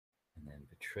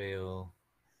Trail.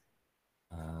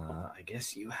 I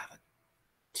guess you have a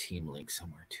team link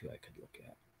somewhere too. I could look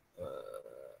at.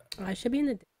 I should be in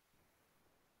the.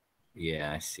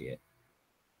 Yeah, I see it.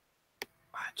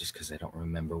 Just because I don't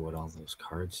remember what all those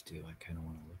cards do, I kind of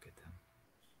want to look at them.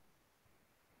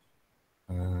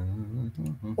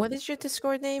 What is your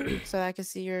Discord name so I can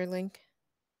see your link?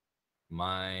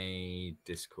 My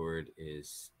Discord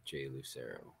is J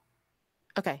Lucero.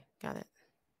 Okay, got it.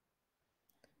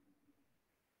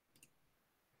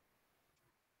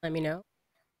 Let me know.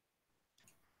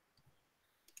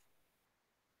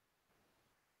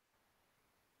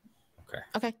 Okay.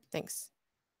 Okay, thanks.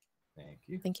 Thank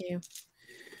you. Thank you.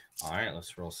 All right,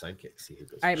 let's roll sidekick. See who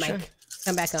goes. All right, first. Mike,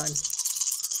 come back on.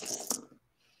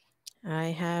 I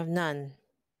have none.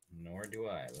 Nor do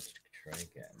I. Let's try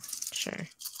again. Sure.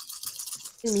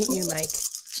 Mute you, Mike.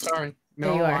 Sorry.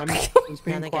 There you No, are. I'm just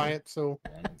being None again. quiet, so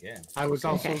One again. I was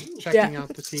also Okay. checking Yeah. out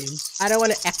the teams. I don't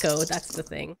want to echo. That's the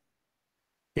thing.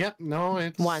 Yep, no,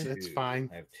 it's One. it's Two. fine.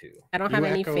 I have two. I don't You have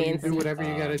any echo, you fancy. do whatever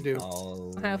you gotta do.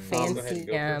 I'll I have go ahead and fancy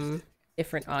go first.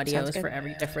 different Sounds audios good. for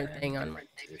every different thing on my.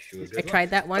 Wish you a I good tried luck.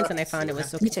 that once and I found it was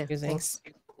so Me too. confusing. Thanks.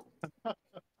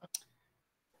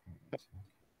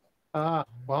 Well,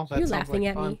 that You sounds laughing like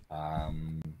at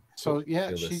fun. me? So yeah,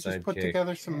 Field a she just put sidekick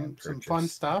together and some fun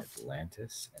purchase stuff.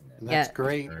 Atlantis, and then And that's Yeah.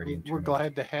 great. Guardian We're Tournament.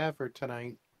 glad to have her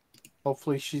tonight.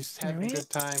 Hopefully she's having a Alright. good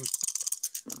time.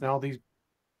 And all these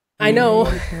I know.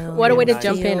 We'll What a way to nice.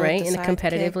 jump in, field right? the In a sidekick,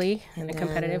 competitively, in and a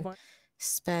competitive then one.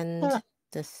 spend Huh.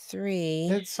 the 3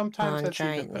 It's sometimes on that's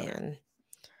Giant even better. Man.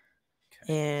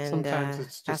 And Sometimes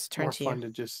it's that's just turn more to you. fun to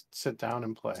just sit down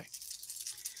and play.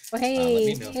 Well, Let hey,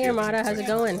 me know if hey, you have any Armada, how's it questions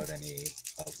going? about any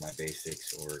of my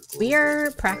basics or We global are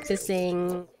basics.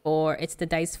 practicing for it's the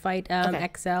Dice Fight Okay.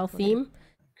 XL theme.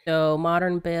 So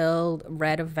modern build,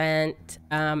 red event,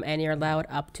 and you're allowed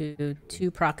up to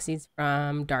 2 proxies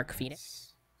from Dark Phoenix.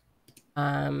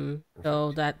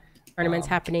 So that tournament's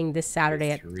happening this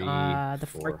Saturday at the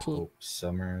 14th. Hope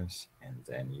Summers, and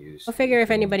then use. We'll figure if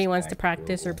the anybody Phoenix wants to Bank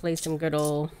practice or Global play some good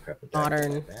old prep a deck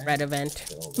modern with my bag, red event.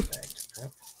 fill the bag to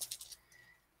prep,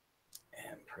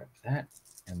 and prep that,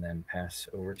 and then pass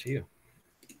over to you.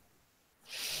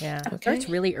 Yeah, it Okay. starts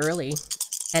really early,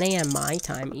 10 a.m. my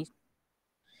time.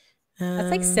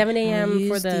 That's like Um, 7 I'll a.m. for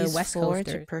use the these West 4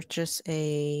 Coasters. to purchase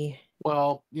a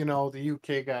Well, you know, the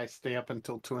UK guys stay up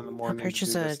until 2 in the morning to do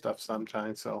purchase this a stuff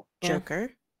sometimes. So, Yeah.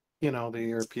 Joker, you know, the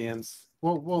Europeans,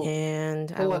 we'll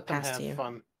and I we'll will let them pass to have you.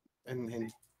 fun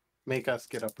and make us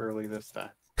get up early this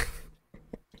time.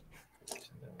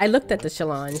 I looked at the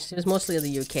challenge. It was mostly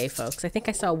the UK folks. I think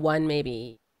I saw one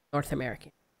maybe North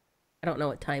American. I don't know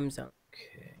what time zone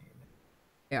Okay.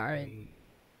 they are in.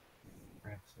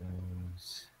 Prep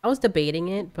those. I was debating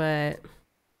it, but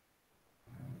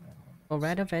well,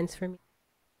 red events for me.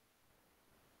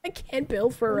 I can't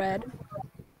build for red.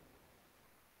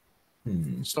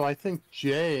 So I think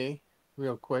Jay,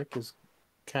 real quick, is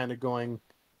kind of going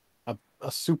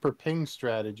a super ping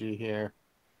strategy here.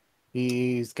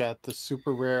 He's got the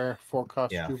super rare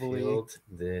 4-cost Yeah, Jubilee. field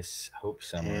this Hope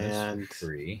Summers And for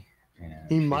free. And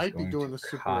He she's might be going doing to the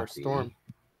super rare copy- storm.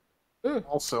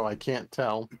 Also, I can't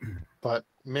tell, but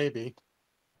maybe.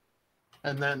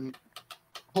 And then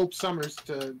Hope Summers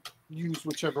to use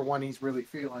whichever one he's really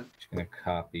feeling. She's going to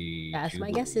copy. Yes, my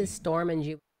guess Jubilee, is Storm and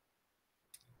Jubilee.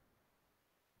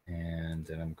 And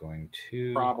then I'm going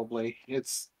to Probably.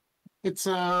 It's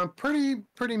a pretty mean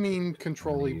I'm gonna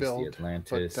control-y use build. the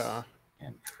Atlantis but,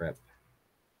 and prep.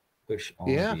 Push all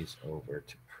yeah. of these over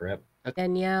to prep.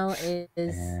 Danielle is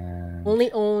And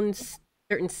only owns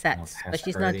certain sets, pass but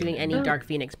she's not Guardian doing any Tournament. Dark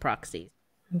Phoenix proxies.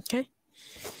 Okay.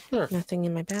 Sure. Nothing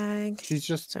in my bag. She's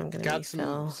just So I'm gonna got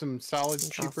refill some solid and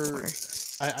draw cheaper.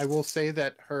 4. I will say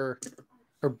that her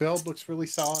build looks really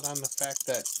solid on the fact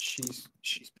that she's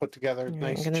put together Alright,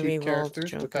 nice I'm gonna cheap re-roll the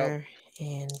characters without Joker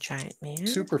and Giant Man.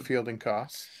 super fielding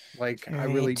costs. Like I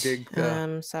really Alright, dig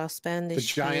the so I'll spend the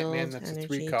Giant Man shield that's a energy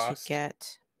 3 to cost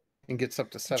get and gets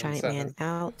up to the Giant Man 7/7.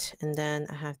 out, and then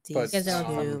I have But, these guys are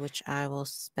on 2, um, which I will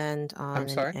spend on I'm an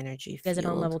sorry? energy You guys are on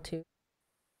field. level 2.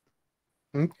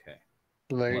 Okay.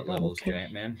 There you What go. level's Okay.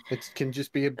 Giant Man? It can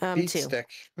just be a beat 2. stick.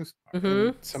 Mm-hmm.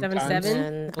 And 7/7. sometimes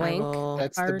Then I blank, will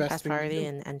that's the card. best pass thing to priority do.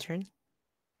 and end turn.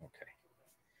 Okay.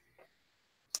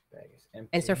 Bag is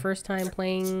empty. It's her first time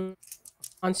playing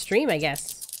on stream, I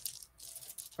guess.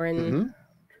 We're in Mhm.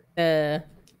 the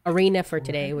arena for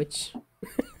today, which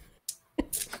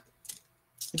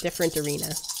a different arena.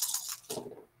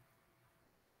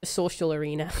 The social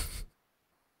arena.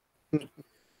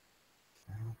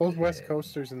 Both West Okay.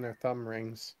 Coasters and their thumb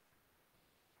rings.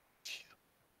 Is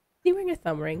he wearing a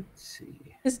thumb ring? Let's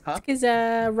see. Because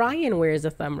Huh? Ryan wears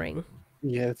a thumb ring.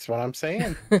 Yeah, that's what I'm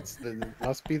saying. It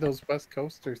must be those West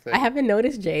Coasters that. I haven't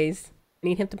noticed Jay's. I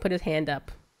need him to put his hand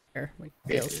up here when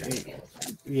he feels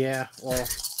that. Yeah, well,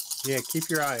 yeah. Keep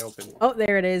your eye open. Oh,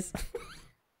 there it is.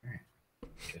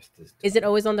 Just as Is it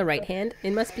always on the right hand?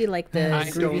 It must be like the I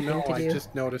groovy don't thing know. to I do.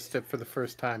 just noticed it for the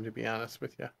first time, to be honest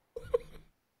with you.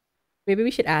 Maybe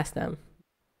we should ask them.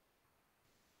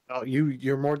 Oh,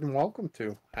 you're more than welcome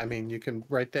to. I mean, you can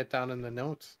write that down in the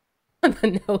notes. On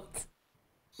the notes.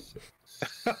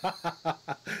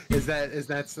 is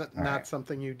that not right.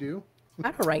 something you do?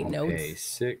 I don't write Okay, notes.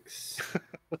 6.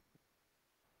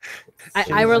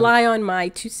 I rely on my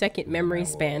 2-second And memory I will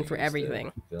span for use the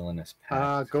everything. Villainous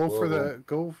pact. Go for Whoa.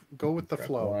 the go with the Prep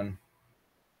flow. 1.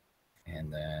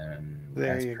 And then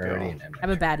There pass you priority go. and end my I have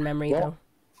a turn. bad memory Well,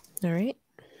 All right.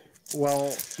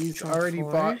 Well, he's Draw already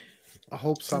 4. bought a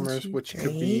Hope Summers, 2, which 3,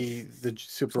 could be the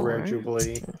super rare 4.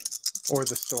 Jubilee or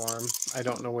the Storm. I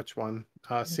don't know which one.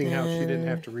 Seeing how she didn't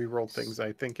have to re-roll things,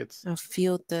 I think it's. I'll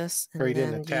field this and Or he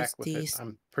didn't then attack use with it. these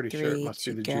I'm pretty sure it 3 must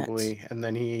be to the get Jubilee, and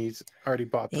then he's already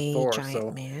bought the a Thor. giant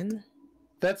So man.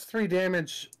 that's 3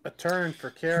 damage a turn for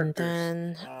And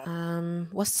characters. then,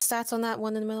 what's the stats on that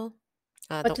one in the middle?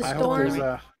 But to I hope Storm, there's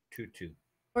a. 2/2.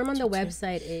 Storm on the 2/2.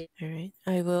 website is All right.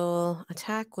 I will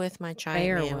attack with my giant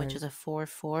rare man, which one. is a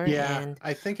 4/4, Yeah, and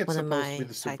I think it's one of supposed to be my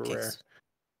the super rare. sidekicks.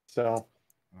 So, All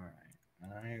right.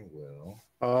 I will.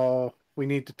 oh, we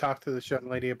need to talk to this young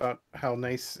lady about how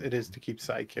nice it is to keep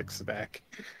sidekicks back.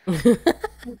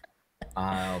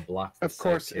 I'll block the Of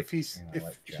course, sidekick, and I'll if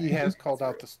let he Giant has go called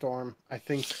out through. the storm, I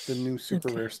think the new super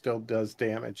Okay. rare still does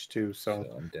damage too. So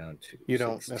I'm down to you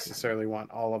don't 16. necessarily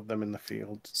want all of them in the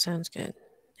field. Sounds good.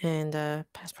 And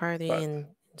pass party But and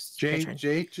it's your turn.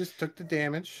 Jay just took the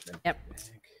damage. Yep.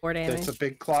 4 damage. That's a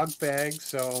big clogged bag,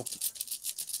 so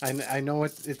I know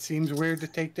it seems weird to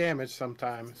take damage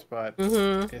sometimes, but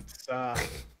Mm-hmm.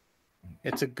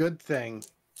 it's a good thing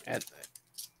at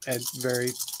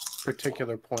very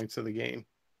particular points of the game.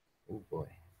 Oh boy.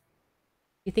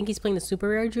 You think he's playing the super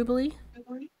rare Jubilee?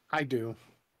 I do.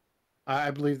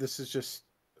 I believe this is just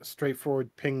a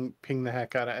straightforward ping the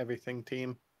heck out of everything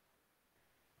team.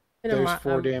 There's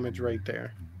 4 damage right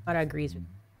there. But I agrees with you.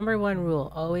 Number 1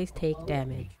 rule: always take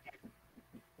damage.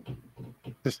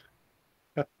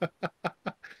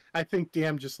 I think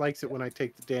DM just likes it when I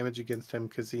take the damage against him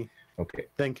because he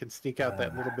then can sneak out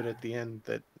that little bit at the end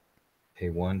that Pay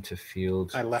 1 to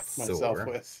field. I left myself Thor.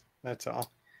 with. That's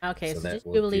all. Okay, So so that this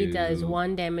will Jubilee does do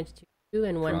 1 damage to you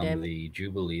and 1 From damage the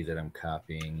Jubilee that I'm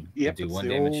copying, Yep, do it's 1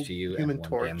 the damage old to you Human and 1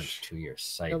 Torch. damage to your to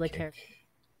the sidekick. character.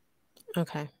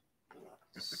 Okay.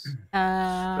 So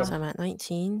Uh, I'm at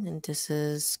 19, and this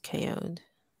is KO'd.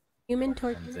 Human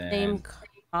Torch, And same then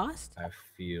cost? I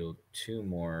field 2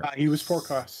 more. He was 4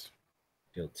 costs.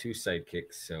 Field 2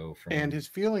 sidekicks, so from And his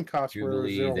feeling costs were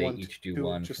Jubilee 0, they 1, each do 2,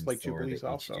 1. just From like Thor, Jubilee's they each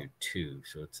also. do 2.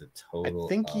 So it's a I total.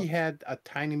 think he of had a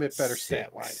tiny bit better 6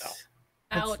 stat line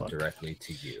though. Ouch. directly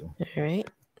to you. All right.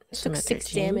 I So I'm took at 6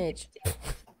 13. damage.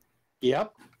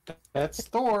 Yep, that's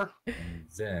Thor. And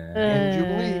then And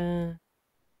Jubilee.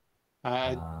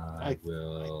 Uh, I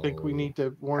will. think we need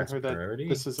to warn pass her that priority.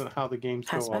 this isn't how the games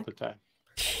Pass go all back? the time.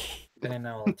 Then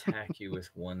I'll attack you with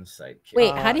 1 sidekick.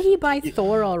 Wait, how did he buy yeah.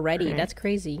 Thor already? Okay. That's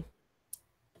crazy.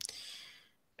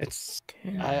 It's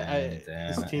Okay. And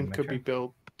his then team my could be turn.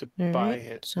 built to All buy right.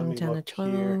 it. So Let I'm me down to look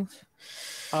here.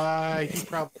 12. He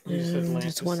probably used And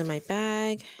Atlantis. there's 1 in my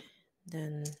bag.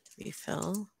 Then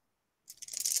refill.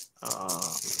 Um,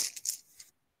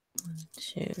 1,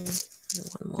 2, and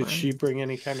 1 more. did she bring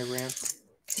any kind of ramp?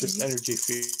 Just energy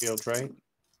field, right?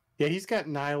 Yeah, he's got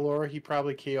Nihilor. He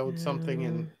probably KO'd something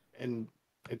in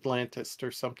Atlantis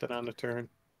or something on the turn.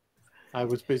 I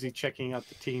was busy checking out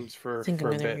the teams for I think a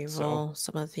I'm gonna bit. reroll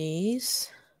some of these.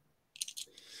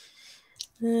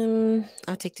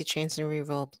 I'll take the chance and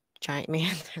reroll Giant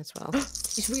Man as well.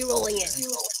 He's re-rolling it.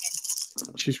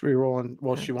 She's rerolling.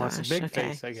 Well, Oh, she wants a gosh, big okay.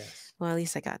 face, I guess. Well, at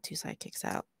least I got 2 sidekicks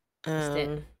out. Missed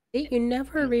it. See, you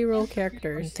never re-roll And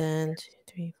characters. then 2,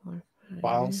 3, 4, 5.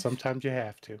 Well, sometimes you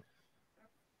have to.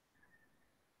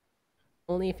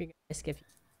 Only if you're going to skip.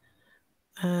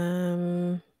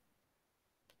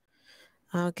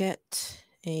 I'll get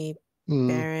a Mm,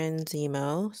 Baron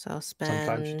Zemo, so I'll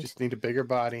sometimes you spend just need a bigger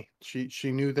body.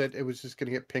 She knew that it was just going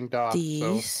to get pinged off.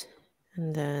 these,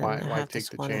 and then why I have take this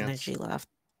the 1 chance? energy left.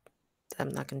 I'm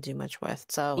not gonna do much with.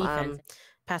 So Defense.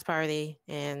 pass party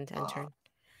and end turn.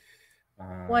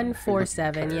 1, 4,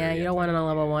 7. Yeah, you don't want it on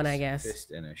level 1, I guess.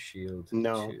 Fist and a shield.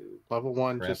 No. To Level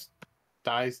 1 prep just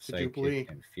dies to sidekick Jubilee.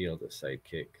 and field a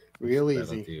sidekick. Real So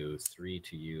that'll easy. do 3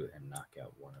 to you and knock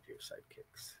out 1 of your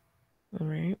sidekicks. All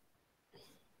right.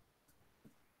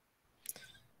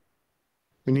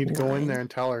 We need to go in 9. there and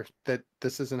tell her that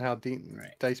this isn't how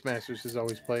Right. Dice Masters is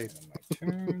always played. My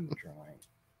turn, drawing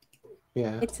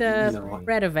Yeah. It's a No.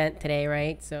 red event today,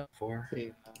 right? So 4. Yeah.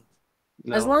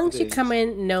 as No, long as it you come is.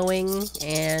 in knowing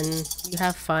and you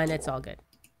have fun, it's all good.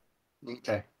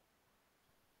 Okay.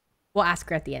 We'll ask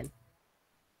her at the end.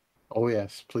 Oh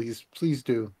yes, please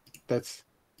do. That's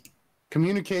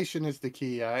communication is the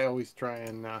key. I always try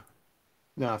and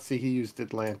no, see he used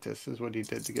Atlantis is what he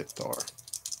did to get Thor.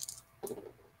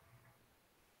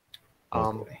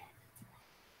 Oh boy.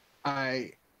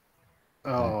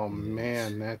 Oh That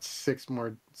man, is that's 6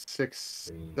 more 6,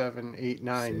 3, 7, 8,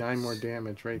 9, 9 more 6,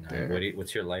 damage right 9. there.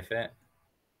 What's your life at?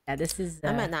 Yeah, this is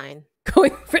I'm at 9.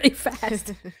 going pretty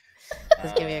fast.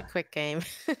 Just give me a quick game.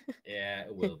 Yeah,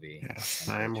 it will be. Yes,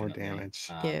 9 more unfortunately. damage.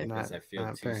 Yeah. Because I feel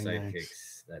Not 2 very sidekicks.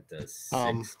 nice. That does 6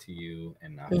 Um, to you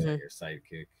and knocks out Mhm. your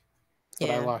sidekick. But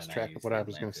I Yeah. lost And track use of what the I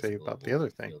was going to Atlantis say about the Global, other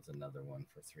thing. Fields another one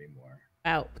for 3 more.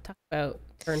 Wow, talk about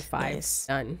turn 5. Nice.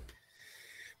 Done.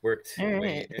 Worked All way,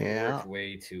 right. it Yeah. worked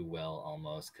way too well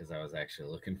almost because I was actually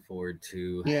looking forward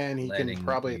to Yeah, and he can letting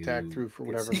probably attack you through for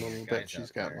get whatever some of your little bit guys she's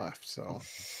out got there. left. So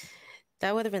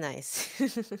That would have been nice.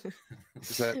 is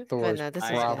that But Thor's no, this is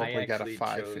probably good. got a actually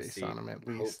 5 chose face the on him at Hope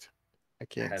least. I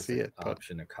can't has see the it, but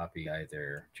option to copy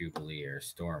either Jubilee or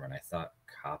Storm, and I thought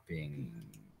copying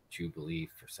Jubilee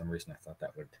for some reason I thought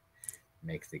that would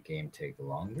make the game take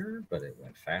longer, but it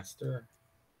went faster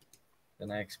than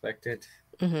I expected.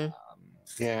 Mhm.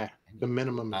 yeah, the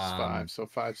minimum is 5, Um, so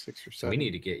 5, 6, or 7. So we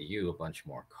need to get you a bunch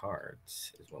more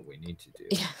cards, is what we need to do.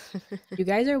 Yeah. You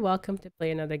guys are welcome to play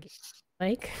another game.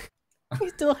 Like, we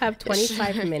still have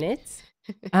 25 Sure. minutes.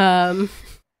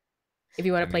 If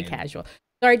you want I to play mean, casual.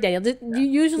 Sorry, Daniel.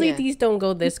 Usually Yeah. these don't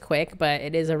go this quick, but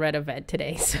it is a red event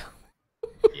today, so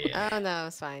Yeah. Oh no,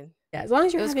 it's fine. yeah, as long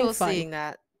as It you're was having cool fun. seeing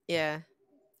that. Yeah.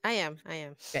 I am.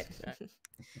 Good. I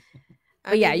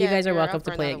But yeah, mean, you if guys are you're welcome up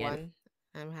to for play another again.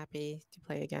 one, I'm happy to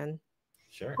play again.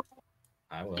 Sure.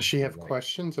 I will. Does she if have you'd like.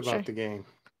 questions about Sure. the game?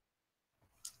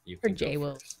 You Or can Jay go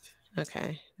will. first.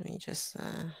 Okay. Let me just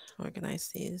organize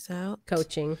these out.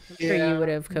 Coaching. I'm sure you would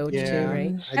have coached too, yeah,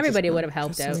 right? I Everybody just- would have Put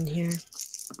helped some out. in here.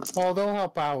 Well, they'll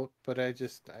help out, but I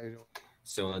don't.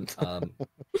 So,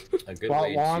 a good While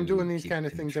way I'm to doing these keep kind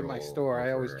of things at my control store,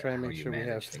 I always over try and how make you sure we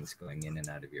manage have things going in and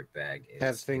out of your bag is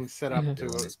have things if set up the to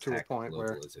Villainous a Pack point where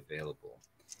Global is available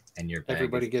and your bag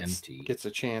everybody is gets empty. gets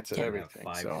a chance at You everything.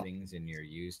 have 5 So things in your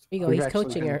used. There you go. we've He's actually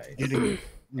coaching been her. getting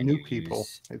and new you people.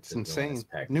 use It's the Villainous insane.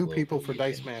 Pack New Global, people for you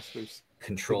Dice can Masters.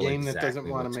 control game that doesn't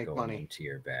exactly wanna what's make going money. into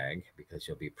your bag because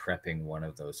you'll be prepping one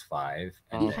of those 5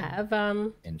 and We then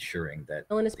have ensuring that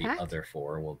Villainous the Pack. other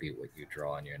 4 will be what you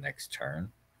draw on your next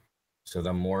turn. So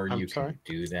the more I'm you sorry? can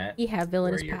do that, We have where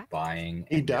Villainous you're Pack. buying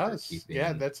He and never does. keeping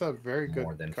Yeah, that's a very good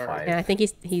more than card. 5 And I think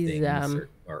he's things um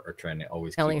or trying to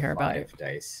always telling keep her about 5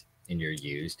 dice in your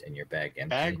used and your bag empty.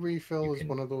 Bag refill you is can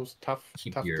one of those tough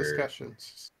keep tough your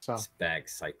discussions. So bag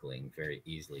cycling very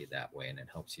easily that way, and it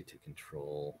helps you to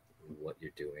control what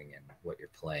you're doing and what you're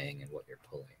playing and what you're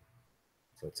pulling.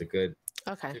 So it's a good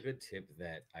Okay. tip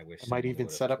that I wish I might someone even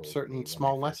would have set up told me certain when I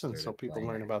small first lessons so started people playing.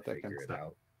 learn I about that couldn't kind of figure it stuff.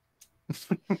 out.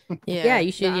 Yeah,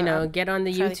 you should, no, I'll get on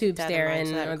the try to keep YouTubes that in there mind,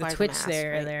 so that and or the requires a Twitch mask,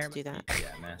 there right, there. to do that.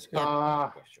 Yeah, mask.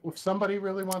 Yeah. If somebody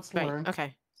really wants to Right. learn,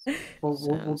 Okay. we'll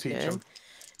Sounds teach good. them.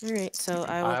 All right. So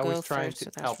I will I always go try first.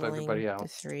 and So that's help rolling everybody the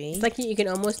out. 3. It's like you can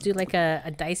almost do like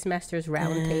a Dice Masters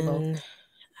round table And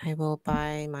I will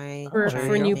buy my Oh, there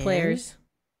for you new go. players.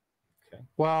 Okay.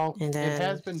 Well, And it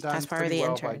has then been done as part of pretty the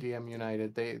well by intern. DM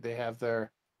United. They have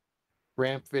their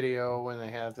ramp video and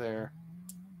they have their.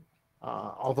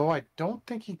 Although I don't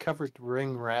think he covered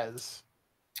ring res.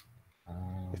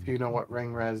 If you know what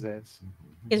ring res is.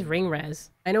 Is ring res.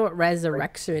 I know what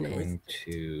resurrection is. Going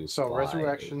to So buy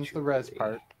resurrection's a the res Jubilee.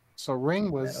 part. So ring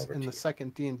Then was over in to the you.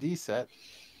 second D&D set.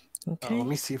 Okay. Let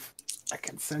me see if I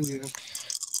can send you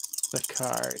the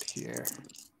card here.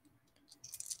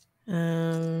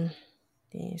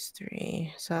 These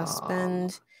 3. So I'll Um,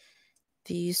 spend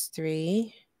these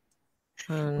 3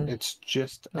 on It's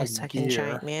just my a second gear.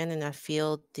 giant man, and I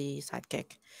field the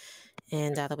sidekick.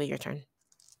 And that'll be your turn.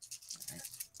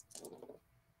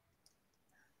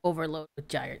 Overload with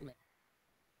giant man.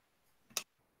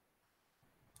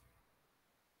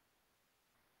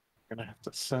 I'm gonna have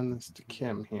to send this to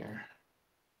Kim here.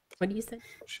 What do you say?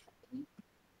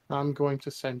 I'm going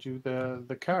to send you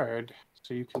the card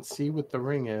so you can see what the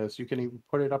ring is. You can even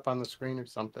put it up on the screen or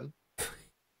something.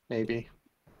 Maybe.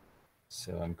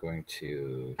 So I'm going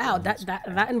to. Wow,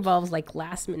 that involves like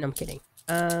last minute. No, I'm kidding.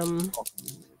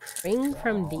 Ring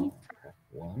from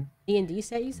one. D&D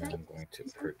set you And then said? I'm going to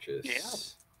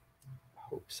purchase.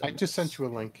 Hope I just sent you a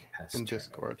link Pass in turn over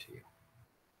Discord. to you.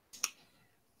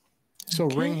 So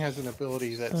Okay. Ring has an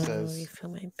ability that says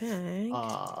refill my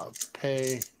bag.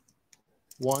 pay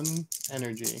 1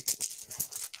 energy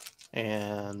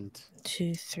and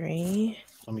 2, 3.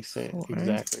 let me say 4. it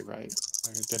exactly right.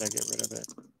 Or did I get rid of it?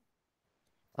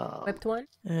 Equipped one?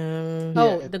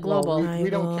 Yeah, The global. we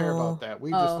don't care I will- about that.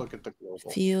 We just Oh. look at the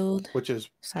global, field, which is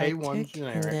pay side 1 tick,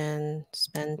 generic. and then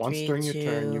spend Once 3 during your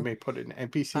turn, you to may put an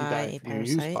NPC buy die a from your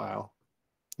use parasite. pile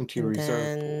into your And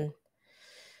reserve pool then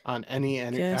on any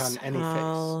guess phase.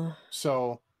 I'll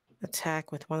So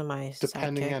attack with one of my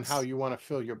depending on sidekicks. how you want to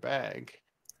fill your bag,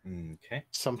 Okay.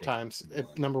 sometimes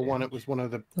Take number 1, it damage. was one of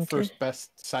the Okay. first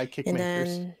best sidekick And makers.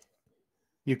 then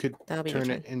You could that'll be your turn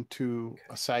turn. it into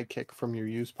a sidekick from your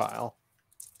use pile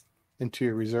into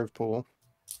your reserve pool.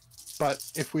 But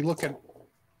if we look at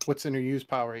what's in your use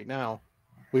pile right now,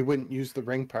 we wouldn't use the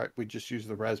ring part, we'd just use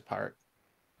the res part.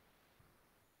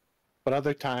 But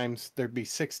other times there'd be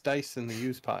 6 dice in the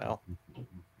use pile.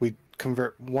 We'd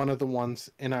convert one of the ones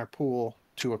in our pool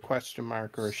to a question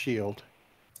mark or a shield.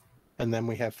 And then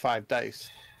we have 5 dice.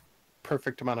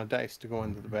 Perfect amount of dice to go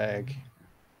into the bag.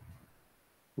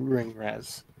 Ring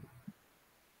res.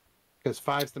 Because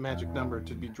 5's the magic number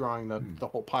to be drawing the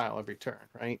whole pile every turn,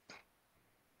 right?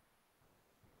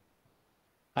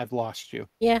 I've lost you.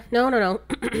 Yeah, no.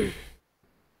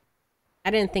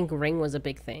 I didn't think ring was a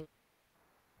big thing.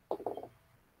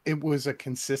 It was a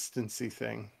consistency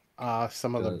thing.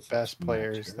 Some of the Does best it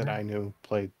players that matter? I knew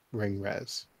played ring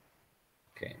res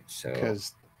Okay, so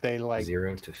because they like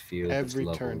 0 to field every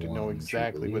level turn to know 1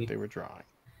 exactly Jubilee. what they were drawing.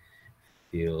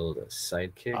 Field a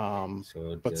sidekick.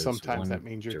 So it But does sometimes 1 that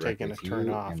means you're direct taking a with turn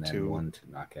you, off and then to 1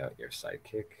 to knock out your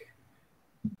sidekick.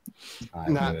 I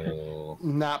not will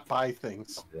not buy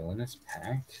things. Villainous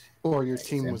Pact. Or your That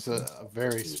team is was a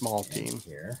very empty. small And team,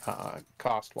 here.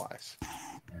 cost wise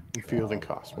And and fielding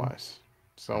draw cost 1. wise.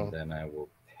 So And then I will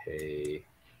pay.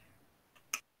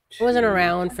 I wasn't 2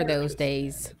 around for those Marcus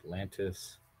days. and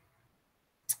Atlantis.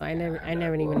 I And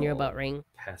never even knew will about ring.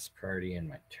 Pass party in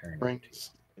my turn.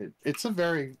 rings. It's a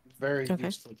very Okay.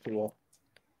 useful tool.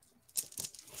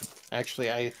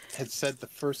 Actually, I had said the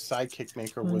first sidekick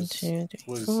maker 1, was 2, 3,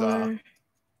 was 4.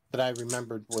 that I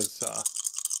remembered was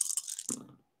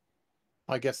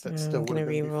I guess that still I'm would gonna have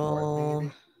been before reroll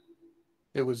maybe.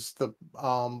 It was the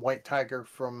white tiger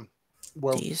from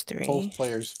where these 3. both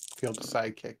players field a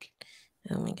sidekick.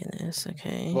 Oh my goodness.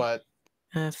 Okay. But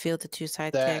Field the 2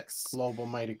 that sidekicks. global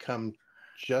might have come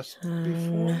just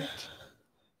before it.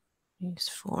 Use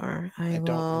 4. I will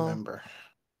don't remember.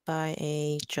 buy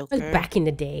a It joker. was back in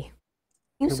the day.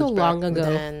 Seems It so was long back in ago.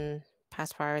 Then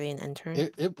pass priority and enter.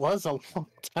 It was a long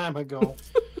time ago.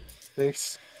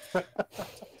 There's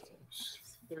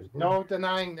no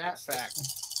denying that fact.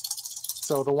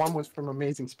 So the one was from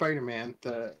Amazing Spider-Man,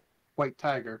 the White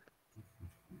Tiger,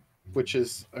 which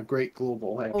is a great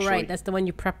global, actually. Oh right, that's the one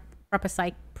you prep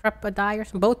a die or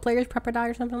something. Both players prep a die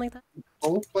or something like that.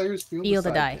 Both players field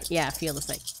the die. sidekick. Yeah, field the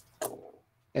side.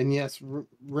 And yes,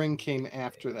 Ring came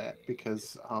after that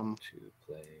because To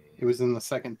play. it was in the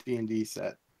second D&D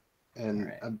set, and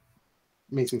Alright.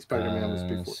 Amazing Spider-Man was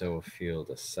before. So field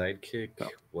a sidekick, No.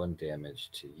 1 damage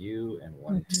to you, and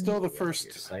 1 to Still the one of your first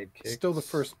sidekicks. Still the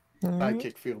first Alright.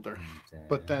 sidekick fielder, And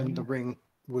but then the Ring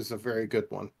was a very good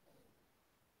one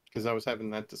because I was having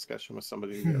that discussion with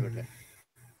somebody the other day.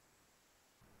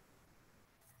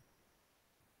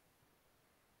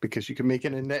 Because you can make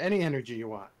it into any energy you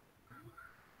want.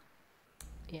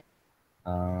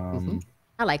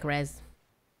 I like res.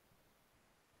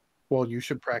 Well, you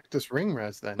should practice ring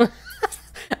res then.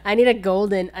 I need a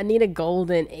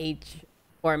golden H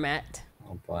format.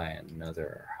 I'll buy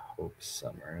another Hope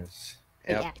Summers,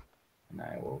 Yep. Yeah. and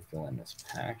I will Villainous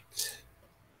Pact.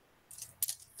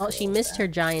 Oh, she Fill missed her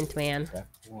that. giant man Prep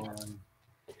 1.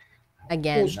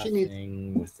 again. Well, Jimmy-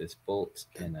 Nothing with this bolt,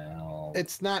 and I'll.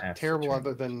 It's not Half terrible turn.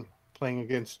 other than playing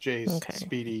against Jay's Okay.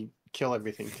 speedy kill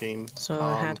everything team. So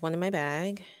I had one in my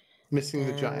bag. Missing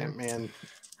the then giant man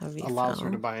A allows her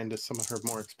to refill. buy into some of her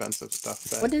more expensive stuff.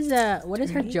 That, What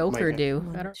does her Three. Joker Might have- do? I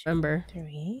 1, don't 2, remember.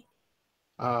 3.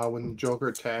 when the Joker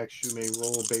attacks, you may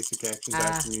roll a basic action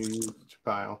die from your used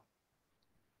pile.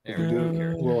 There If we you go. do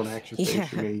Character. roll an action phase, Yeah.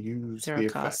 you may use 0 the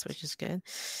cost, effect. which is good.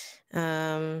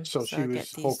 So she I'll was get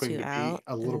these hoping 2 to be out,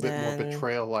 a little and bit more then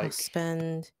betrayal-like. I'll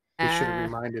spend You should have Ah,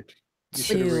 reminded. You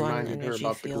should have 2 on reminded her energy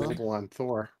about the field. global on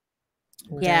Thor.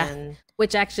 and Yeah. then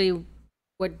which actually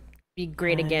would be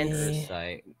great against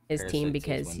Parasite. his team Parasite says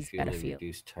because when he's got a fielded, field.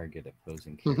 reduce target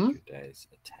opposing Mhm. character dice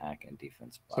attack and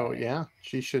defense. So by- yeah,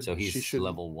 she should. So she he's should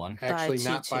level 1. actually Buy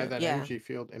not buy 2/2, that yeah. energy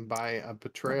field and buy a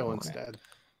betrayal Level 1. instead.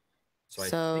 So I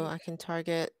So think I can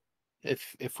target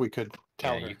if we could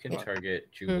tell Yeah, her. you can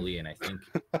target Jubilee, and I think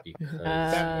because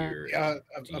Uh, you're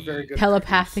a very good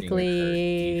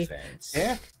telepathically. defense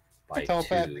Yeah, by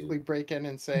telepathically 2, break in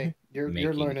and say, you're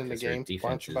learning the because her game. Why don't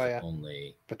defense you is buy a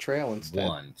only betrayal instead?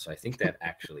 1, so I think that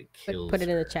actually kills Put it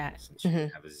in the her, chat. since she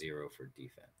would have a 0 for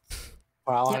defense.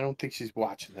 Well, Yep. I don't think she's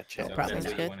watching the chat. So if probably that's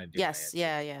not. what you Good. want to do, Yes, I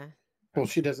yeah, had yeah. Well,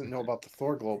 she doesn't know about the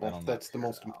Thor I Global. don't That's the knock her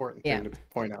most out. important Yeah. thing to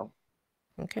point out.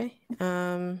 Okay.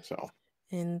 So,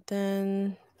 And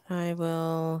then I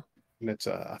will and it's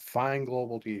a fine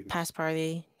global to use. pass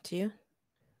party to you.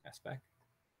 Aspect.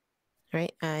 All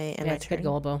right. I am Yeah, my it's good turn.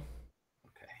 global.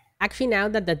 Okay. Actually, now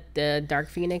that the Dark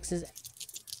Phoenix is,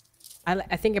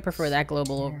 I think I prefer that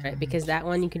global over it because that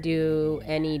one you can do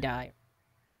any die.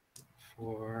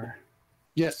 4.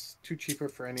 Yes, too cheaper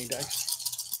for any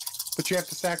dice. But you have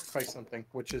to sacrifice something,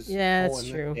 which is Yeah, all that's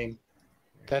in true. the game.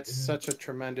 That's such a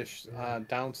tremendous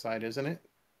downside, isn't it?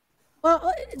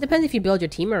 Well, it depends if you build your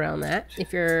team around that.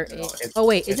 If you're, oh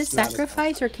wait, is it it's not a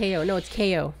sacrifice or KO? No, it's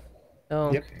KO.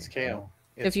 So, Yep, it's KO. so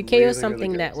if It's you KO really,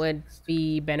 something really that good. would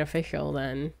be beneficial,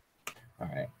 then All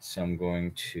right, so I'm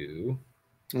going to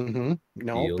Mm-hmm.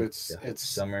 Nope, field it's the Hope it's.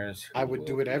 Summers. I who would will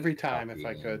do it be every time if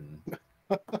I could.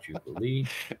 copying Jubilee.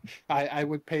 I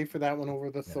would pay for that one over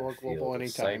the Gonna Thor Global field a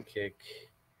anytime sidekick.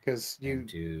 because And you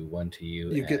do 1 to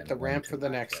you. you get and the 1 ramp to for the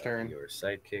knock next out turn. Your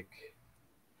sidekick.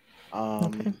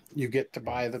 Okay. You get to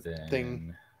buy the Then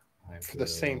thing I for the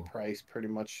same will price, pretty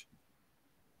much.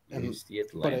 And use the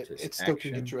but Atlantis it still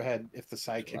can action, get you ahead if the which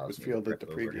sidekick allows was me to fielded prep the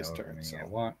over previous however turn. many I So,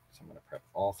 want. So I'm going to prep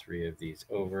all 3 of these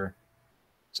over.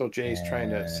 so Jay's trying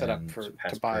to set up And for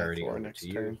pass to buy a priority Thor over next to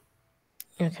you. turn.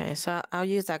 Okay. So I'll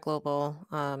use that global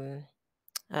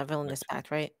villainous Next.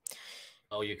 pact, right?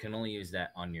 Oh, you can only use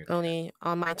that on your turn. Only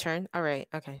on my turn. All right.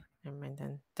 Okay. Never mind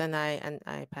then. Then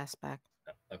I pass back.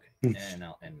 Oh, okay, and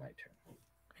I'll end my turn.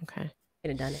 Okay. could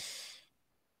have done it.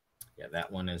 Yeah,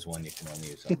 that one is one you can only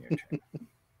use on your turn.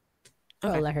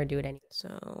 Okay. I'll let her do it anyway. So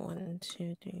 1,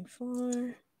 2, 3,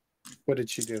 4. What did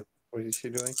she do? What is she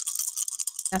doing?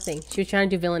 Nothing. She was trying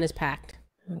to do villainous pact.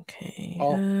 Okay.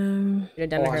 Oh. Should have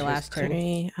done it Oh, her I last turn.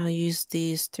 3. I'll use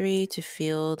these 3 to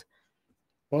field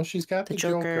Well, she's got the the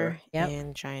Joker, Yep.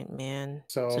 and Giant Man.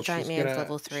 So Giant she's Man's gonna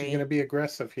level 3. she's gonna be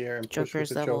aggressive here and push with Joker's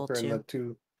the level Joker and 2.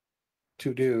 the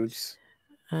two dudes,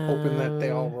 hoping that they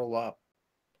all roll up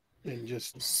and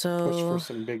just push for So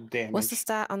some big damage. what's the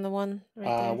stat on the one right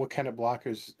there? What kind of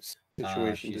blockers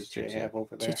situation she's does Jay 2/2. have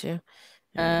over there? 2/2.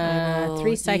 Uh,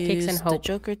 3 sidekicks and use hope. the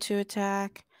Joker to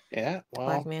attack, Yeah, well,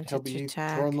 Black Manta he'll to be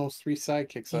attack, throwing those 3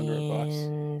 sidekicks under a bus.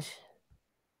 and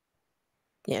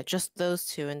yeah, just those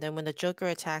 2. And then when the Joker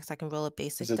attacks, I can roll a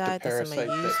basic Is it the die that's in my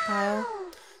parasite use that pile.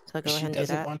 So I'll go she ahead and do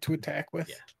doesn't that. want to attack with?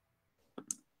 Yeah.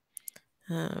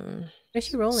 What is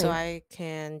she rolling? So I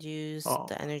can use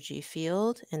the energy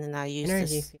field, and then I use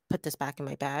Energy this. field. Put this back in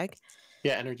my bag.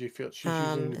 Yeah, energy field. She's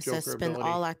using the It says Joker spin ability.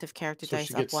 all active character So dice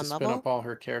she up gets to 1 spin level. up all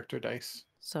her character dice.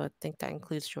 So I think that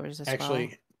includes yours as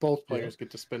Actually, both players get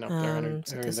to spin up their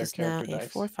so this their is now character a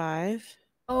dice. 4/5.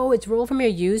 Oh, it's roll from your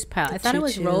use pal. I The thought it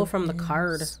was roll 2/2 from the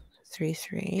card. is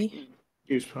 3/3.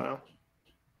 Use pile.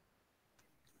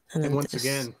 And then once this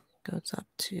again, goes up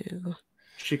to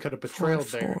she could have betrayed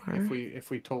there 4/4.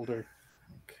 if we told her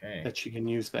Okay. that she can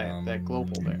use that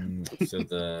global there. So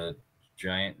the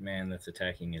giant man that's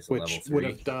attacking is Which level 3. would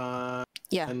have done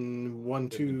Yeah. 1,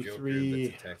 The 2, Joker 3,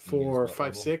 that's attacking is 4, what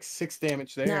 5, level? 6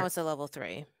 damage there. Now it's a level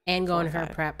 3. And go on 4, her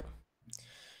 5. prep.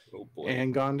 Oh boy.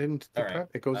 And gone into the All right.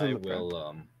 prep. It goes in I the prep.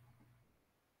 will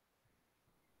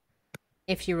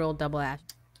If she rolled double ash.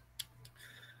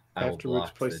 I will Afterwards,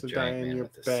 block place the the giant die in man your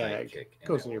with the bag. sidekick, and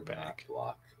Goes I in your will not bag.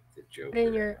 block the Joker. Put it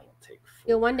in your- and I will take 4.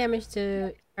 Deal 1 damage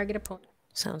to target opponent.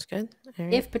 Sounds good. All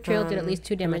right. If betrayal did at least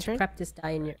 2 my damage, turn? prep this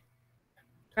die in your.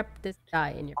 Prep this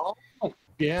die in your. Oh,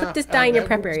 yeah. Put this die in your that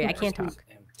prep would area. I can't supersede-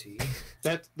 talk. Empty.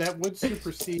 That would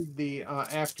supersede the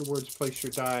afterwards place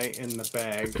your die in the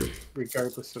bag,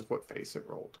 regardless of what face it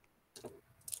rolled.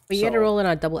 But you got to roll it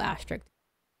on a double asterisk.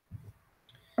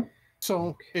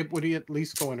 So it would at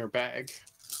least go in her bag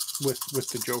with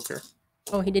the Joker.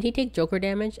 Oh, did he take Joker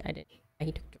damage? I didn't.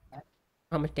 He took Joker.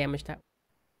 How much damage that?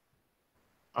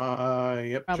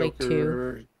 Yep. Probably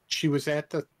Joker. 2. She was at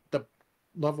the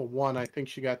level 1. I think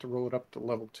she got to roll it up to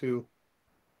level 2.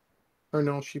 Or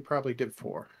no, she probably did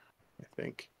 4. I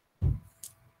think.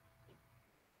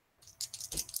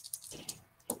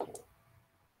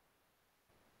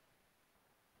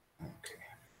 Okay.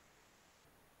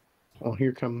 Well,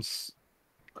 here comes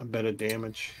a bit of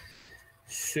damage.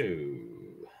 So.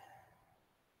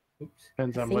 Oops.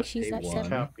 Depends I on think what she's at Day 7. one.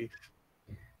 copy.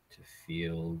 To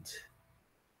field.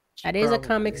 That is a Probably.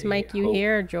 comics mic you Hope,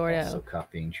 hear, Also Jordo.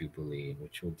 copying Jubilee,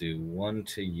 which will do 1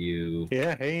 to you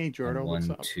Yeah, hey, Jordan, and what's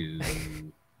 1 up?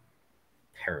 to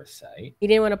Parasite. He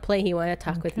didn't want to play. He wanted to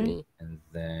talk with Okay. me. And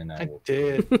then I I will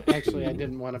did. Actually, I do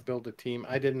didn't want to build a team.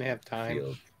 I didn't have time.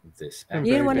 field this I'm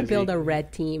You didn't very want to busy. build a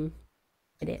red team.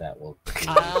 I did. That will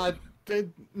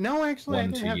No, actually, I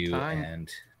 1 didn't to have you time. and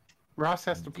Ross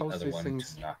has to the post other these one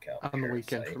things to knock out on the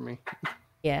weekend Parasite. for me.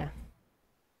 Yeah.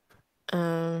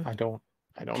 I don't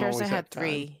Parasite always had have time.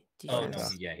 3 Oh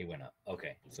defense. no, yeah, he went up.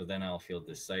 Okay, so then I'll field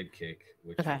the sidekick,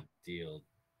 which Okay. will deal.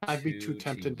 I'd be 2 too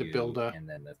tempted to you, build and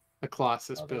then the a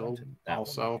Colossus other one build to, that will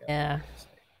also. knock out Yeah.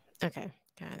 Parasite. Okay,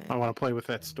 got I it. want to play with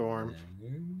that storm.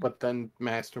 Then- But then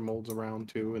Master Mold's around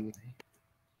too, and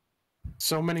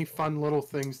so many fun little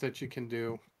things that you can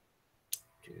do.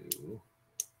 do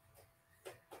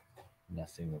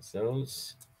nothing with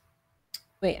those,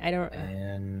 Wait, I don't.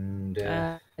 and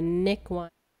Nick won.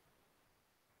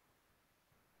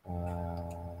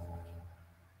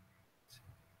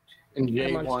 And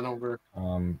Jay on. won over.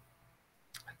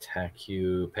 attack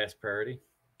you, pass priority.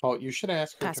 Oh, you should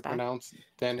ask her Pass to back. pronounce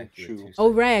Attack you Danichu. with 2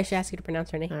 Oh right, I should ask you to pronounce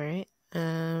her name. All right.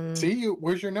 See you.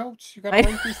 Where's your notes? You gotta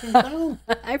write these things down.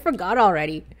 I forgot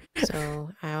already. So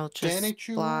I'll just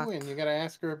Danichu, block and you gotta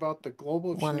ask her about the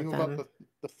global. If she one of knew about them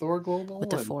the Thor global, with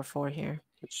the and 4/4 here.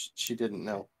 which she didn't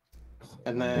know.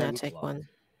 And And then I take one.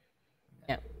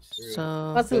 Yeah.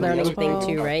 So Plus the Then the learning other thing thing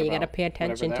too, we'll right? talk You gotta about, pay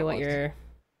attention whatever to that what was. you're.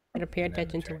 Gotta pay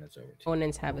attention to what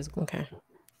opponents have as goals. okay.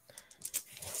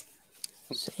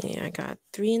 See, I got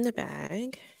 3 in the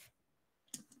bag.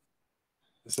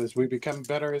 It says we become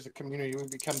better as a community. We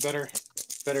become better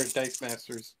dice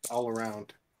masters all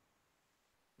around.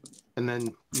 And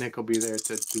then Nick will be there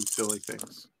to do silly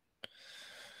things.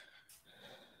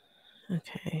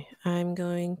 Okay, I'm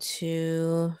going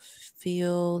to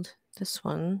field this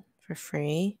one for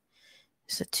free.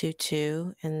 It's a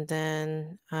 2/2, and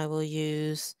then I will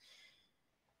use.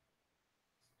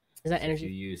 Is that If energy?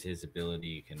 you use his ability,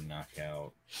 you can knock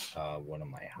out one of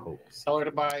my hopes. Tell her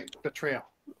to buy Betrayal.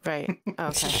 Right.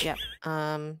 Okay. Yep.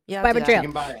 Yeah. Buy I'll do that. You Betrayal.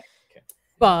 can buy it.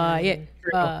 Buy it.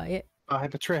 Betrayal. Buy it. Buy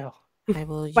Betrayal. I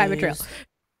will Buy Betrayal. use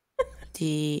the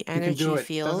You can energy do it.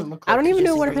 field. Doesn't look I don't like even it.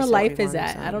 know Just what increase her life is everyone's,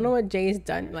 at. I don't know what Jay's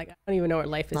done. Like I don't even know what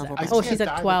life is level at. back. Oh, see she's a at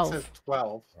die that 12. says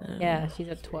 12. Yeah, she's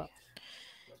at 12.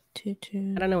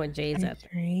 2/2. I don't know what Jay's at.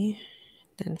 3.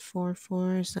 Then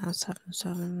 4/4 is now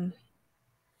 7/7.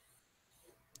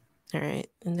 All right,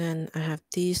 and then I have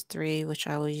these 3, which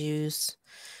I will use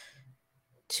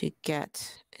to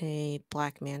get a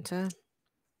black manta.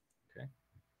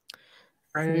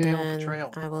 And Betrayal, then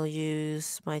Betrayal. I will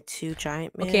use my 2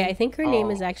 giant men. Okay, I think her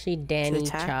name is Oh. actually Danny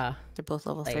attack? Cha. They're both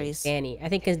level Like 3s. Danny. I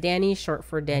think because Danny's short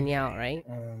for Danielle, right?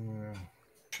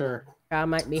 Sure. Cha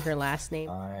might be her last name.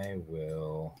 I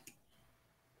will.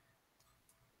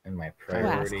 In my We'll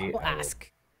ask. priority, We'll I will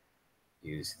ask.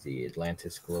 use the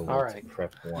Atlantis Global All right. to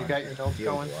prep one. got your notes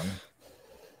field going? One,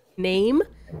 Name,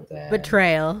 and then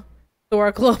betrayal,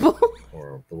 Thor Global.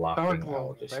 or blocking. Thor I will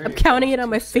Global, just there I'm you use counting it on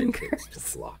two my sidekicks fingers.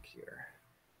 to block your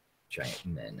giant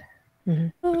men.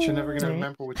 But you're never going to Alright.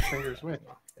 remember which fingers which.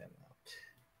 Knock them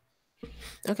out.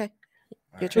 Okay. Your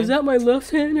Alright. turn. Was that my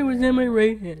left hand or was that my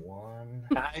right hand? One.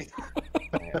 I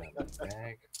I have a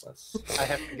bag plus.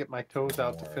 have to get my toes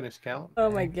out to finish count. Oh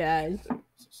my gosh. So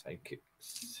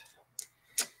sidekicks.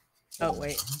 Oh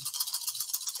wait.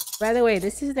 By the way,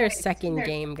 this is their second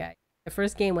game, guys. The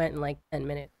first game went in like 10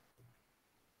 minutes.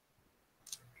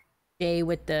 Jay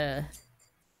with the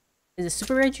is it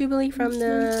Super Red Jubilee from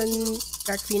the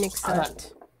Dark Phoenix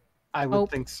set, I would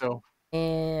Hope. think so.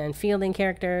 and fielding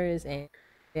characters and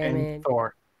And damage.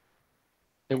 Thor.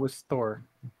 It was Thor.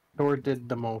 Thor did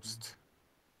the most.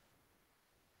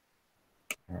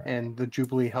 Alright. And the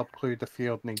Jubilee helped clear the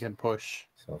field and he can push.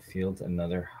 So field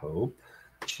another hope,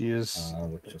 She is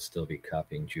which will still be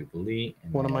copying Jubilee.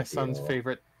 And one of then my I'll son's deal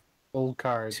favorite old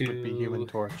cards would be Human Two.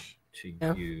 Torch. to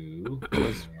Yeah. you.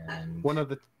 and, One of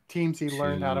the teams he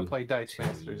learned how to Two, play Dice two.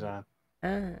 Masters on. Ah,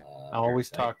 I always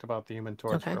Parasite. talked about the Human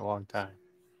Torch Okay. for a long time.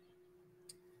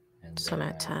 And So I'm then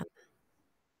at 10.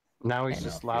 Now he's and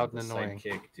just I'll loud field and the annoying.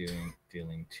 Sidekick,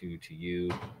 dealing 2 to you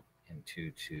and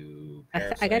 2 to I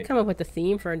Parasite. gotta come up with a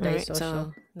theme for a All dice right, social.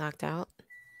 so knocked out.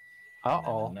 Uh and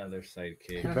then oh. another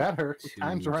sidekick. You better. 2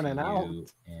 Time's to running out. you,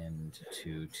 and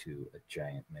 2 to a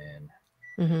giant man.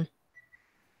 Mm-hmm.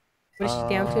 What is she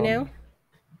down to now?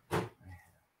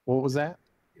 What was that?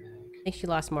 I think she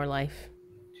lost more life.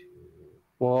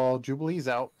 Well, Jubilee's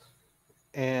out.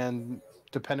 And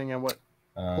depending on what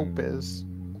Hope is.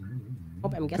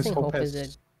 Hope, I'm Because guessing Hope is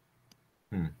has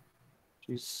a.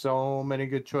 she's so many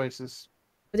good choices.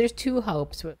 But there's 2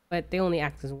 Hopes, but they only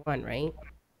act as one, right?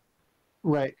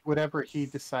 Right. Whatever he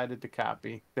decided to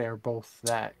copy, they're both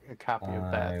a copy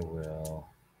of that I will.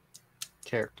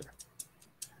 character.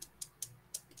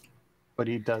 But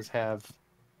he does have.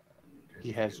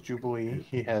 He has Jubilee.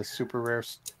 He has super rare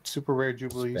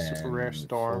Jubilee, super rare Spend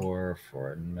Storm, 4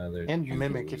 for another and Jubilee.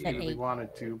 Mimic if you really Eight.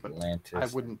 wanted to. But Atlantis, I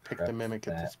wouldn't pick the prep Mimic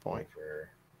at that this point. over.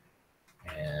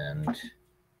 And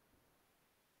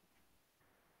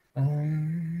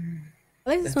I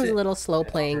think this that's was a it. little slow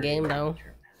That's playing already game my though. turn.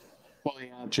 Well,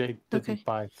 yeah, Jake didn't Okay.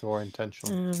 buy Thor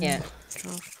intentionally, Yeah.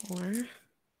 Draw 4.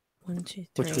 1, 2,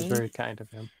 3. which was very kind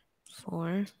of him.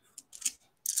 4.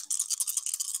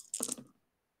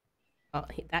 Oh,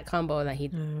 that combo that he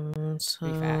So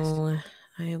fast.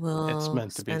 I will It's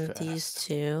meant to be spend these fast.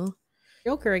 2.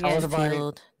 Joker Tell her again. to buy it.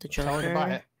 Field the Tell her to buy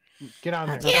Joker. it. Get on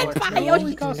there. At Can't level buy 3,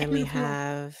 Yoshi. and then we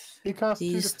have He costs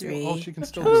these 2 to field. Oh, 3 she can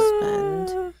still to do it.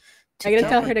 spend. I'm gonna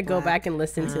tell get her to go black. back and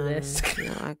listen to this.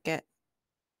 No, I'll get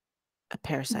a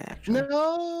parasite actually.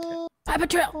 No. Buy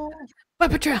Betrayal! Buy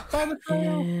Betrayal! By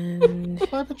betrayal. And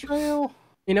By betrayal.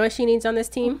 You know what she needs on this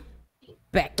team?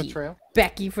 Becky. Betrayal.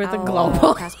 Becky for the I'll,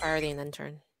 global. pass priority and then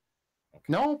turn.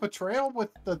 No, betrayal with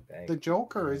the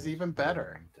Joker is even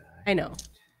better. I know.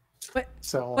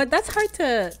 So, But that's hard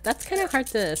to. That's kind of hard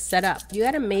to set up. You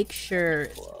got to make sure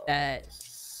that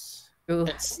you,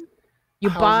 it's you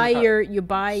how is buy it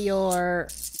hard? your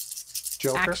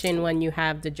Joker. action when you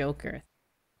have the Joker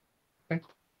Okay.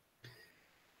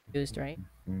 used, right?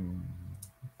 Mm.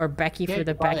 Or Becky Yeah, for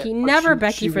the you buy Becky. it, but Never she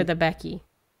Becky for would- the Becky.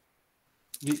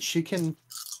 She can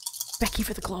Becky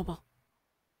for the global.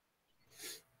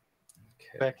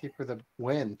 Okay. Becky for the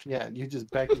win. Yeah, you just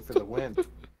Becky for the win.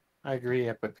 I agree,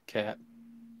 Epic Cat.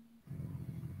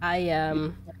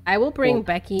 I will bring Well,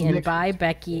 Becky and Nick- buy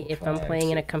Becky if I'm 5, playing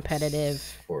in a 6 competitive,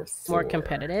 for more Thor.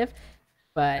 competitive.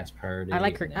 But That's priority, I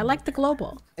like her. and I then like the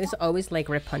global. It's always like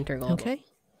Rip Hunter global. Okay.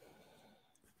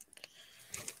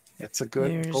 It's a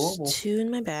good There's global. 2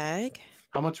 in my bag.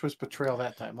 How much was betrayal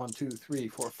that time? 1, 2, 3,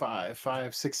 4, 5,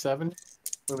 5, 6, 7. Would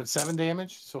have been 7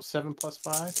 damage. So 7 plus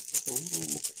 5.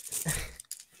 Ooh.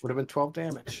 Would have been 12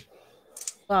 damage.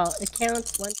 Well, it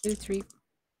counts 1, 2, 3,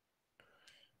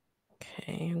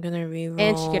 Okay, I'm gonna reroll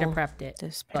and she could have prepped it.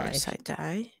 this but parasite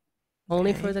die.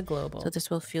 Only Okay. for the global. So this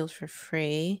will field for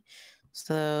free.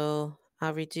 So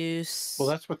I'll reduce. Well,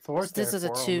 that's what Thor's So this there is a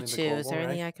for, 2-2. only the Is global, there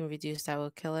anything right? I can reduce that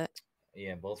will kill it?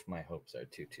 Yeah, both my hopes are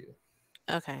 2-2.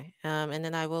 Okay. And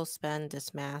then I will spend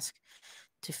this mask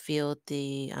to field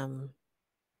the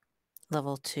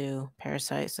level 2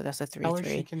 parasite. So that's a Tell her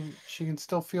 3/3. she can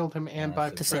still field him and buy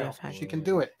The same betrayal. effect. She can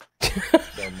do it.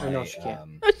 So Or no, she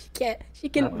can't. No, she can't. She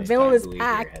can my villainous Jubilee here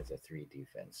pack. has a 3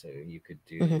 defense, so you could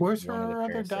do Mhm. Where's one of the her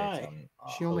other parasites die? on,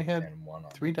 She only Hope had and one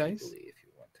on 3 dice? Jubilee if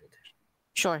you wanted.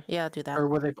 Sure. Yeah, I'll do that. Or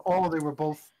were they? Oh, they were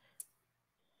both.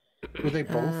 Were they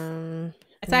both?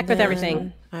 Attack And with everything.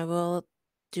 then I will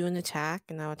do an attack,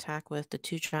 and I'll attack with the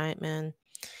 2 giant men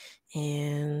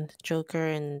and Joker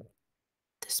and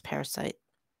this parasite.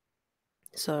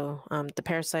 So the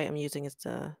parasite I'm using is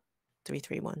the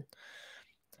 3/3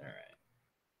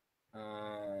 All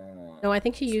right. No, I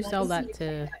think she used all that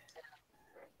to.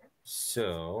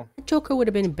 So Joker would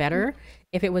have been better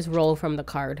if it was rolled from the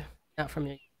card, not from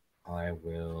your, I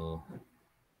will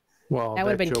Well, That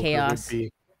would've been Joker chaos. Would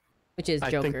be, which is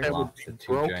I think Joker. that would block be the 2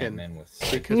 broken giant men with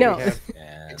because No. we have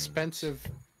and expensive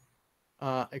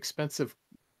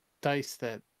dice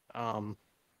that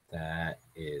that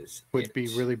is would be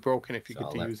it. really broken if you So get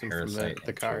I'll to let use them from Parasite the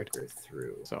and card. Joker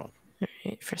through. So All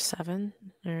right, for 7.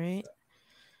 All right.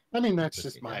 I mean that's Put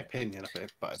just you my down. opinion of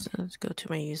it, but So let's go to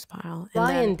my use pile.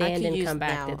 Fly and and then I Dan could didn't use come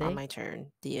back, now did they? on my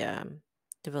turn the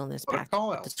villainous Put a pack.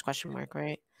 call out. This question mark,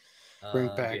 right? Bring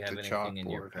Do back you have to anything in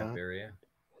your chalkboard, prep huh? area?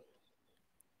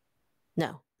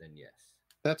 No. Then yes.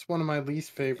 that's one of my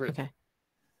least favorite Okay.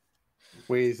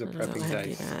 ways of I'll go prepping ahead and do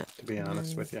dice. that. To be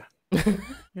honest Mm. with you.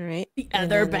 All right. The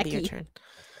and other then it'll be your Becky. turn.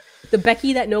 The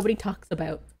Becky that nobody talks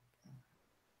about.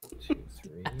 2,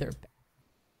 3. Other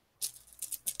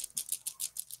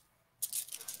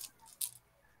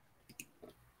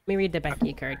Let me read the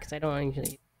Becky card because I don't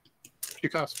usually. She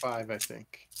costs 5, I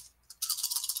think.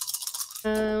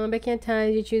 When Becky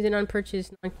ties, you choose an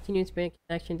unpurchased, non-continuous bank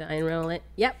action die and roll it.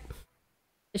 Yep.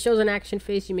 It shows an action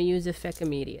phase. You may use the effect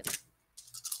immediately.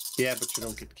 Yeah, but you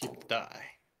don't get to keep the die.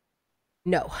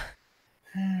 No.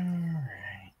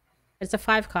 Alright. It's a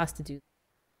 5 cost to do.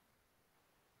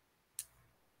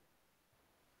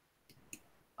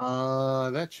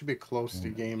 That should be close to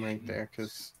game right there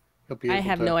because he'll be I able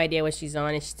have to no idea what she's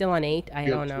on. Is she still on 8? I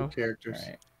field don't 2 know. characters.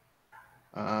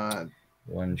 Alright.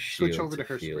 One Switch shield over to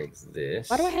her screen. field this.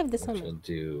 Why do I have this which on? will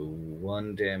do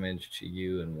 1 damage to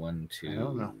you and 1 I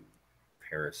don't to know.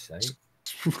 Parasite.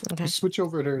 Okay. Switch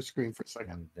over to her screen for a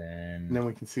second, and and then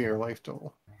we can see her life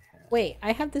total. Wait,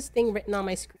 I have this thing written on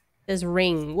my screen. It says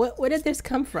ring. Where did this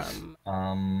come from?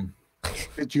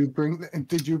 Did you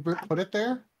put it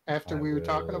there after we were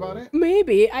talking about it?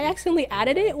 Maybe I accidentally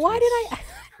added it. Why did I?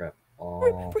 prep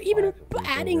all For even 5 of these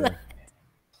adding over, that.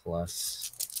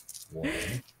 plus 1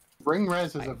 Ring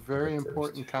res is I a very put those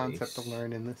important to concept to face.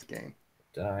 learn in this game.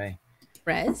 die,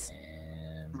 Res?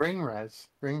 and Ring res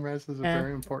is a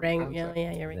very important Ring. Yeah,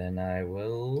 concept. you're right. then I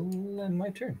will end my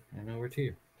turn and over to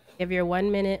you. Give your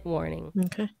 1 minute warning.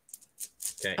 Okay.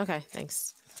 Okay. Okay,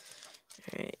 thanks.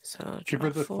 All right, so Give draw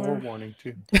her the 4. Thor warning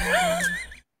too.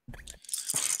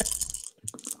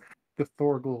 The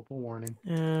Thor global warning.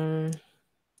 Gonna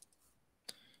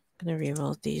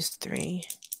reroll these 3.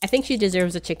 I think she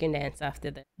deserves a chicken dance after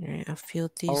this. All right, I'll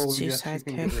field these Oh 2 yes, you side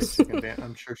can give her a kicks. chicken dance.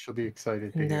 I'm sure she'll be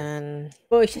excited to And hear. then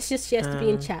Well, she has to be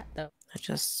in Um, chat though. I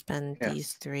just spend Yes.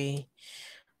 these 3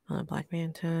 on a Black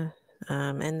Manta.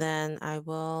 And then I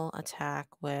will attack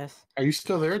with Are you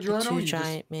still there, the Jordan? 2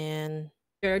 giant man,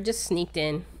 Sure, just sneaked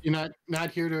in. You're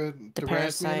not here to the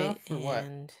razz me parasite, enough, or what?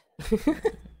 and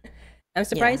I'm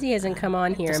surprised Yeah, he hasn't come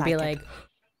on the here and be sidekick. like,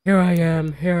 "Here I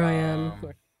am, here I am."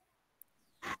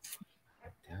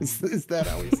 Is that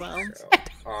how he sounds? So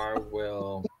I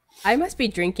will I must be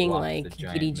drinking Block like the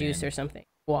giant kitty juice man. or something,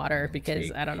 water, because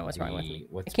take I don't know what's wrong with me. I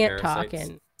what's can't talk parasite's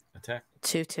and attack.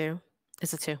 2/2.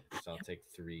 It's a 2. So I'll take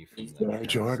 3 from the Sorry,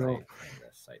 Jordan.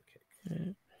 parasite and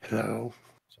the sidekick. Hello.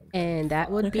 So I'm down to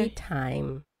that would be Okay.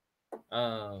 time.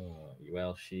 Oh,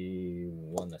 well, she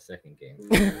won the second game.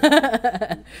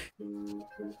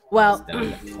 Well, It's down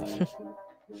to 5.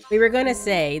 we were gonna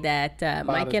say that Mike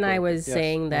Bot is and I broken. was Yes,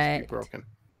 saying must be that broken.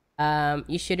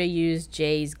 you should have used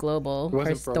Jay's global It or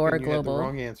wasn't store broken. You had the global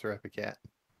wrong answer, Epicat.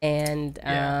 and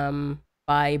Yeah.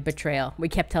 buy betrayal. We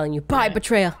kept telling you buy Yeah.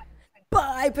 betrayal,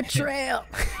 buy betrayal.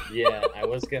 Yeah, I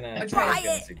was gonna Buy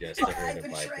it! suggest to her to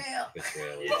buy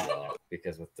betrayal as well,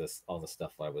 because with all the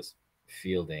stuff I was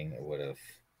fielding, it would have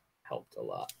helped a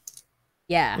lot.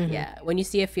 Yeah, Mhm. yeah. When you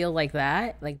see a field like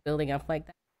that, like building up like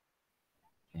that,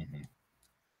 Mhm.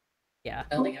 yeah.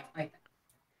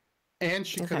 And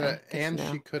she Okay, could have. good to And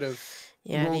know. she could have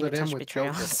Yeah, I rolled didn't it in touch with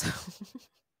betrayal. Joker. So.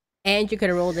 And you could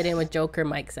have rolled it in with Joker.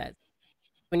 Mike says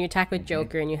when you attack with Mhm.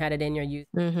 Joker and you had it in your use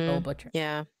roll betrayal.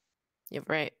 Yeah. Yep.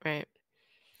 Right.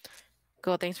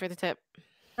 Cool. Thanks for the tip.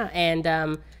 And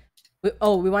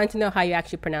we wanted to know how you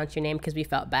actually pronounce your name because we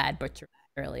felt bad butcher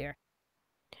earlier.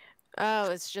 Oh,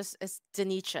 it's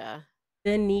Danicha.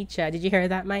 Nietzsche. Did you hear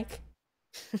that, Mike?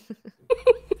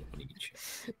 Nietzsche.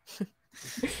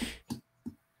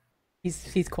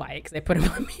 He's quiet because I put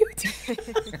him on mute.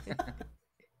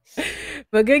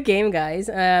 But good game, guys.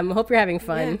 Hope you're having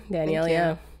fun, Yeah, Danielle. thank you.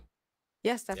 Yeah.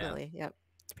 Yes, definitely. Yep.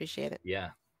 Appreciate it.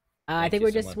 Yeah. I Thank think you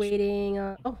we're so just much. waiting.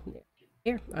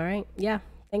 Here. All right. Yeah.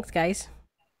 Thanks, guys.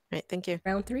 All right. Thank you.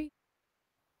 Round 3.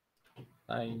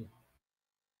 Bye.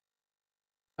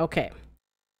 Okay.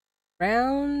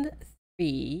 Round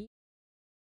 3.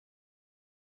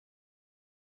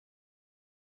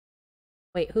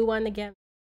 Wait, who won again?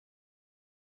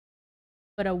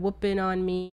 Put a whooping on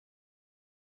me.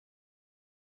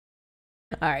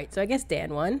 All right, so I guess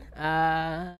Dan won.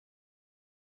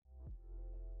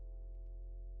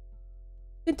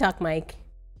 Good talk, Mike.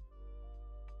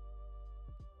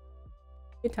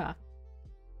 Good talk.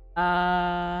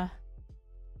 I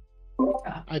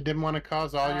didn't want to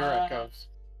cause all your echoes.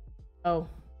 Oh.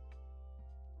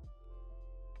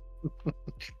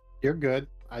 You're good.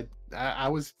 I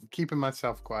was keeping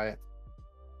myself quiet.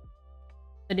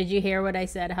 So did you hear what I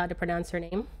said? How to pronounce her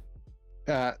name?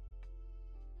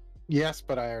 Yes,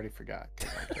 but I already forgot.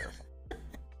 I'm terrible.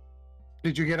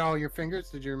 Did you get all your fingers?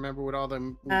 Did you remember what all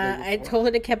them? I told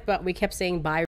her to we kept saying bye